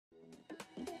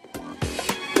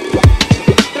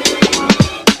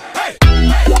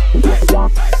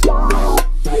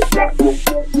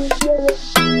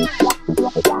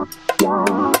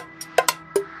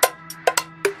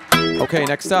Okay,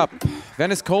 next up,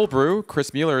 Venice Cold Brew.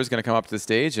 Chris Mueller is going to come up to the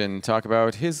stage and talk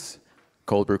about his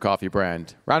cold brew coffee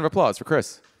brand. Round of applause for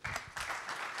Chris. All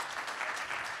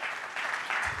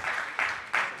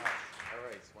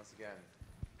right, once again.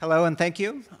 Hello and thank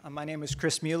you. My name is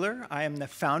Chris Mueller. I am the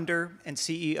founder and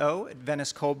CEO at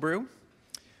Venice Cold Brew.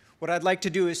 What I'd like to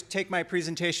do is take my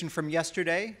presentation from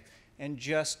yesterday and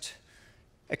just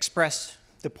express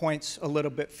the points a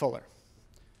little bit fuller.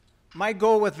 My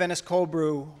goal with Venice Cold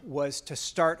Brew was to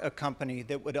start a company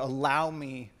that would allow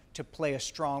me to play a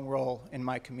strong role in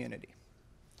my community.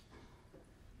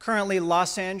 Currently,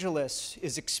 Los Angeles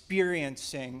is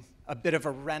experiencing a bit of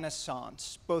a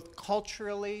renaissance, both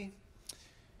culturally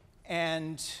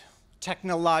and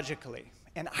technologically,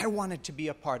 and I wanted to be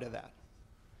a part of that.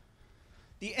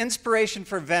 The inspiration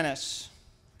for Venice,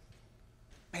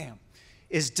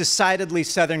 is decidedly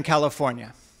Southern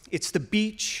California. It's the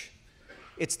beach.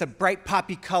 It's the bright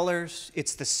poppy colors,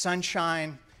 it's the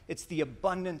sunshine, it's the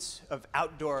abundance of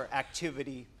outdoor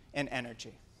activity and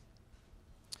energy.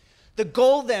 The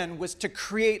goal then was to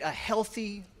create a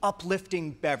healthy,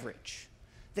 uplifting beverage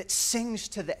that sings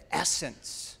to the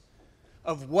essence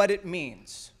of what it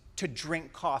means to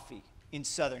drink coffee in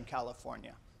Southern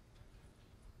California,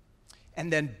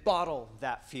 and then bottle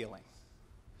that feeling.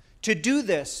 To do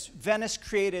this, Venice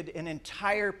created an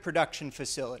entire production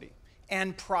facility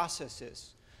and processes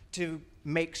to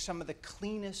make some of the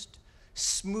cleanest,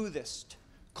 smoothest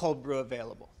cold brew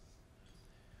available.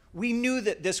 We knew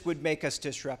that this would make us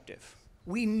disruptive.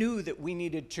 We knew that we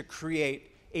needed to create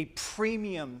a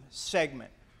premium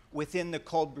segment within the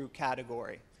cold brew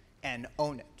category and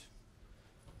own it.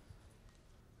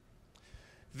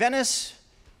 Venice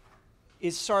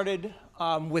is started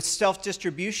with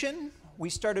self-distribution. We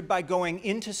started by going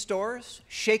into stores,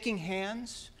 shaking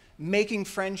hands, making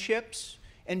friendships,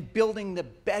 and building the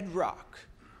bedrock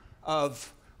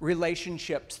of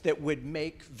relationships that would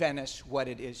make Venice what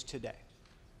it is today.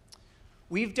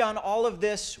 We've done all of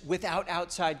this without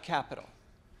outside capital.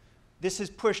 This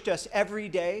has pushed us every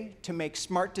day to make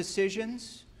smart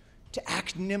decisions, to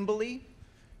act nimbly,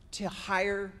 to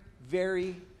hire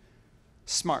very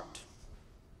smart.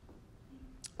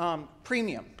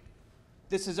 Premium.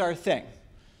 This is our thing.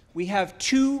 We have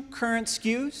two current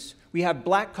SKUs. We have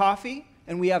black coffee,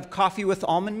 and we have coffee with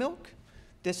almond milk.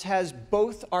 This has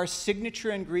both our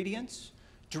signature ingredients,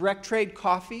 direct trade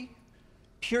coffee,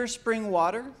 pure spring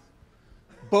water.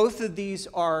 Both of these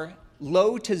are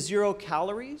low to 0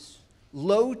 calories,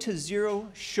 low to 0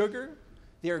 sugar.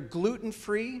 They're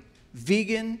gluten-free,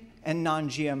 vegan, and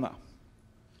non-GMO.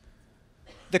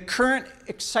 The current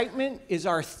excitement is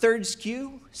our third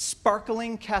SKU,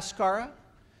 Sparkling Cascara.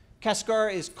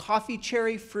 Cascara is coffee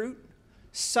cherry fruit,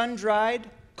 sun-dried,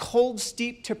 cold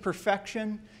steeped to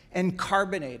perfection, and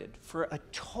carbonated for a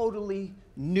totally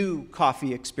new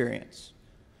coffee experience.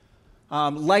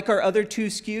 Like our other two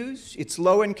SKUs, it's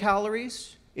low in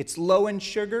calories, it's low in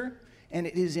sugar, and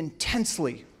it is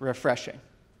intensely refreshing.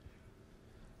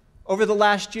 Over the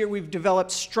last year, we've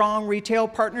developed strong retail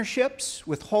partnerships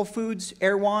with Whole Foods,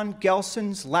 Erewhon,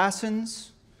 Gelson's,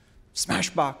 Lassen's,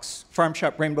 Smashbox, Farm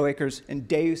Shop, Rainbow Acres, and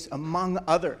Deus, among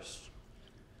others.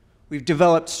 We've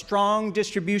developed strong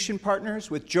distribution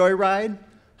partners with Joyride,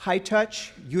 High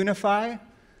Touch, Unify,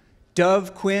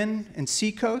 Dove, Quinn, and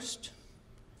Seacoast.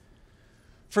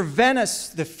 For Venice,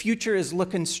 the future is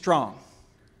looking strong.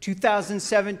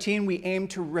 2017, we aim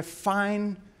to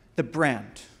refine the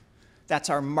brand. That's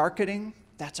our marketing,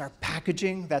 that's our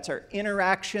packaging, that's our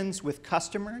interactions with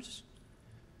customers.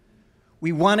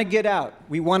 We want to get out.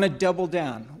 We want to double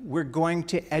down. We're going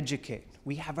to educate.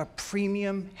 We have a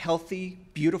premium, healthy,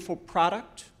 beautiful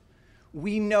product.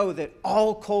 We know that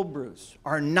all cold brews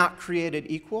are not created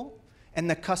equal, and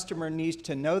the customer needs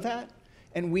to know that,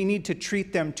 and we need to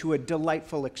treat them to a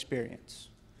delightful experience.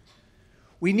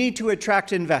 We need to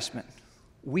attract investment.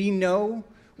 We know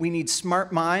we need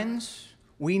smart minds,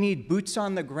 we need boots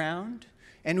on the ground,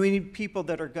 and we need people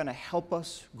that are going to help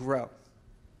us grow.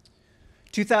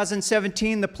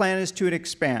 2017, the plan is to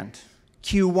expand.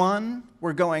 Q1,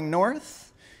 we're going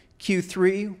north.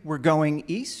 Q3, we're going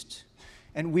east.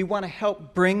 And we want to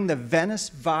help bring the Venice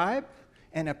vibe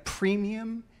and a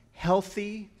premium,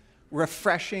 healthy,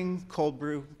 refreshing cold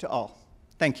brew to all.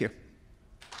 Thank you.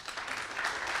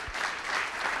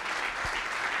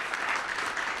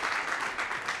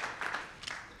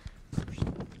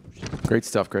 Great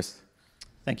stuff, Chris.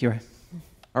 Thank you.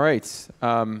 All right.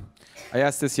 I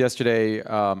asked this yesterday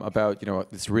about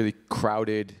this really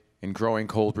crowded and growing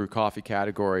cold brew coffee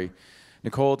category.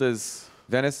 Nicole, does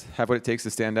Venice have what it takes to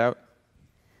stand out?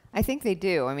 I think they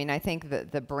do. I mean, I think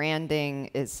that the branding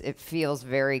it feels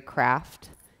very craft,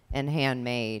 and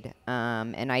handmade.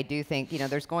 And I do think,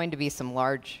 there's going to be some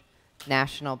large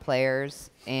national players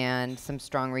and some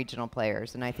strong regional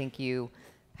players. And I think you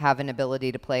have an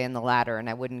ability to play in the latter. And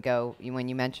I wouldn't go, when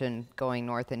you mentioned going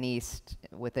north and east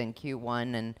within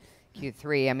Q1 and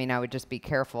Q3, I would just be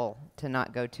careful to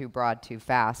not go too broad too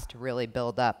fast to really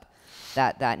build up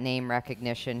that name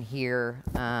recognition here,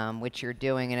 which you're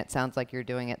doing. And it sounds like you're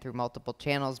doing it through multiple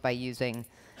channels by using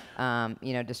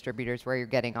distributors where you're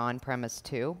getting on-premise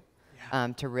too,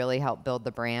 to really help build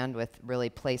the brand with really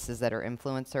places that are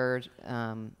influencer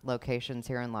locations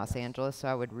here in Los Angeles. So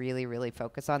I would really, really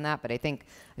focus on that. But I think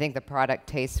the product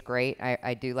tastes great.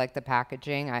 I do like the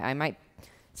packaging. I might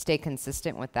stay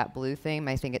consistent with that blue theme.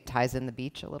 I think it ties in the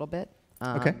beach a little bit.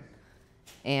 Okay.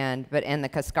 And the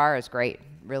Cascara is great.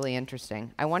 Really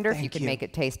interesting. I wonder if you could you. make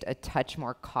it taste a touch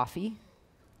more coffee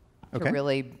Okay. to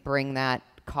really bring that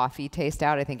coffee taste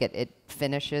out. I think it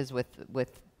finishes with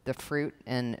the fruit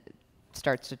and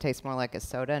starts to taste more like a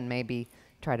soda, and maybe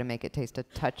try to make it taste a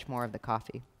touch more of the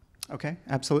coffee. Okay,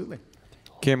 absolutely.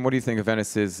 Kim, what do you think of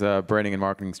Venice's branding and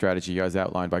marketing strategy as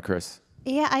outlined by Chris?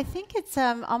 Yeah, I think it's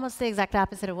almost the exact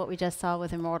opposite of what we just saw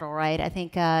with Immortal, right? I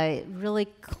think really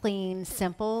clean,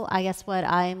 simple. I guess what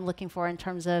I'm looking for in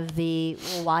terms of the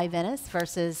why Venice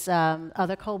versus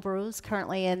other cold brews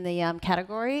currently in the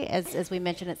category. As we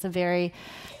mentioned, it's a very,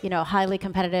 highly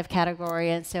competitive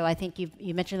category, and so I think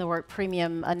you mentioned the word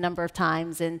premium a number of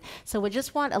times, and so we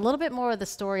just want a little bit more of the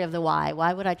story of the why.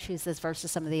 Why would I choose this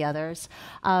versus some of the others?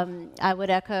 I would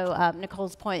echo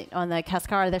Nicole's point on the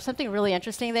Cascara. There's something really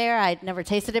interesting there. I'd never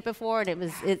tasted it before,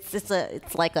 and it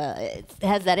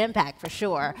has that impact for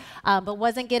sure, but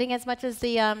wasn't getting as much as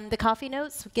the coffee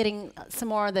notes. Getting some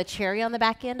more of the cherry on the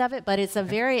back end of it, but it's a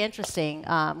very interesting,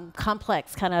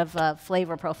 complex kind of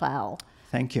flavor profile.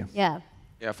 Thank you. Yeah.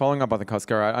 Yeah, following up on the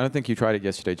Cascara, I don't think you tried it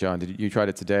yesterday, John. You tried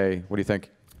it today. What do you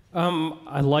think?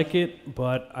 I like it,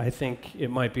 but I think it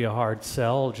might be a hard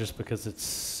sell just because it's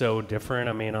so different.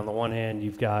 On the one hand,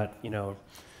 you've got,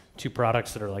 two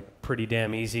products that are like pretty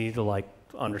damn easy to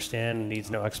understand,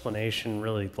 needs no explanation,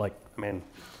 really. I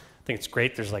think it's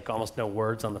great. There's almost no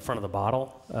words on the front of the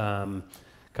bottle.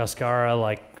 Cascara,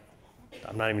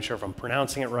 I'm not even sure if I'm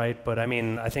pronouncing it right, but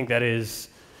I think that is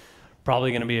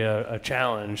probably going to be a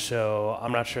challenge. So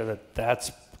I'm not sure that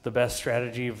that's the best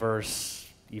strategy versus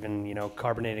even,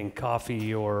 carbonating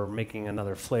coffee or making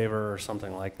another flavor or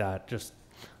something like that. Just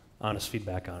honest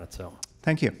feedback on it. So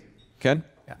Thank you. Ken?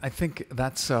 I think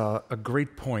that's a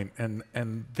great point,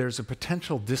 and there's a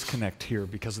potential disconnect here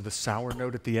because of the sour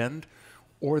note at the end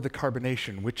or the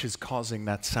carbonation, which is causing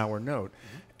that sour note.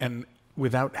 And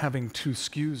without having two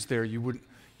SKUs there, you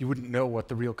wouldn't know what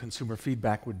the real consumer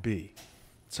feedback would be.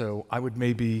 So I would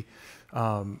maybe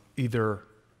either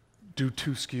do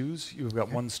two SKUs. You've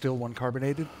got one still, one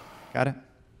carbonated. Got it.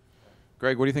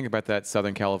 Greg, what do you think about that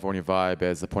Southern California vibe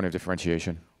as the point of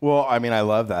differentiation? Well, I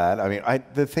love that.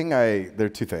 There are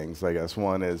two things, I guess.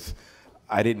 One is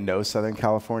I didn't know Southern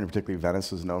California, particularly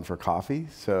Venice, was known for coffee.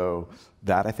 So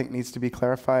that, I think, needs to be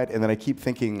clarified. And then I keep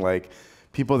thinking,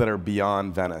 people that are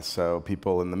beyond Venice, so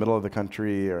people in the middle of the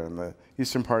country or in the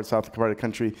eastern part, south part of the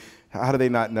country, how do they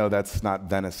not know that's not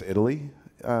Venice, Italy?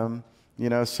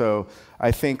 So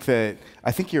I think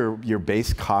your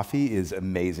base coffee is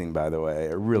amazing, by the way.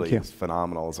 It really is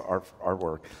phenomenal. It's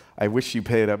artwork. I wish you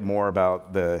paid up more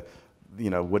about the,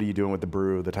 what are you doing with the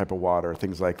brew, the type of water,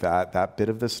 things like that. That bit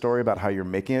of the story about how you're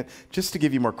making it, just to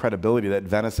give you more credibility that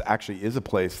Venice actually is a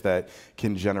place that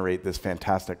can generate this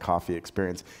fantastic coffee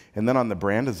experience. And then on the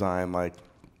brand design, I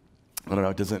don't know,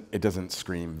 it doesn't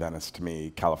scream Venice to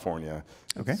me, California.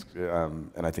 Okay.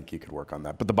 And I think you could work on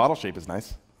that. But the bottle shape is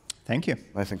nice. Thank you.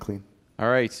 Nice and clean. All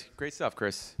right. Great stuff,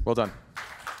 Chris. Well done.